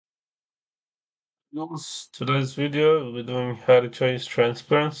Today's video, we're doing how to change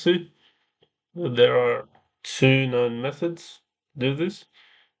transparency. There are two known methods to do this.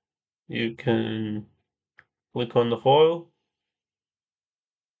 You can click on the file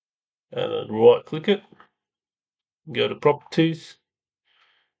and then right click it, go to properties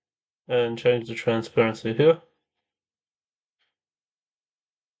and change the transparency here.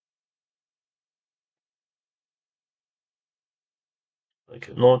 Like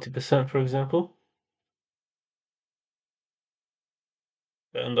at 90% for example.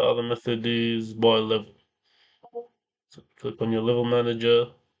 And the other method is by level. So click on your level manager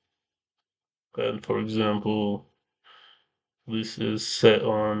and for example, this is set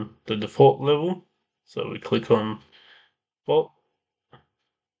on the default level. So we click on default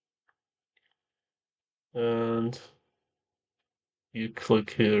and you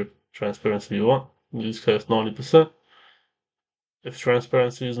click here transparency you want. In this case 90%. If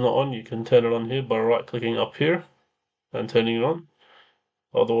transparency is not on, you can turn it on here by right clicking up here and turning it on.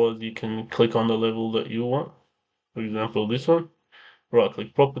 Otherwise you can click on the level that you want. For example this one. Right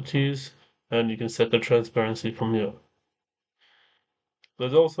click properties and you can set the transparency from here.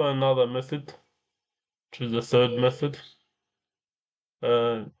 There's also another method, which is the third method.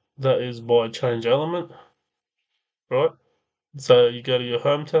 That is by change element. Right? So you go to your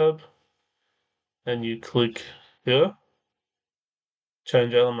home tab and you click here,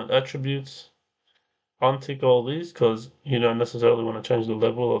 change element attributes, untick all these because you don't necessarily want to change the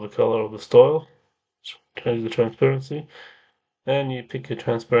level or the color or the style. Change the transparency, and you pick your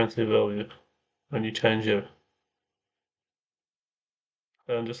transparency value and you change it.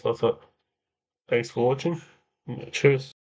 And just like that. Thanks for watching. Cheers.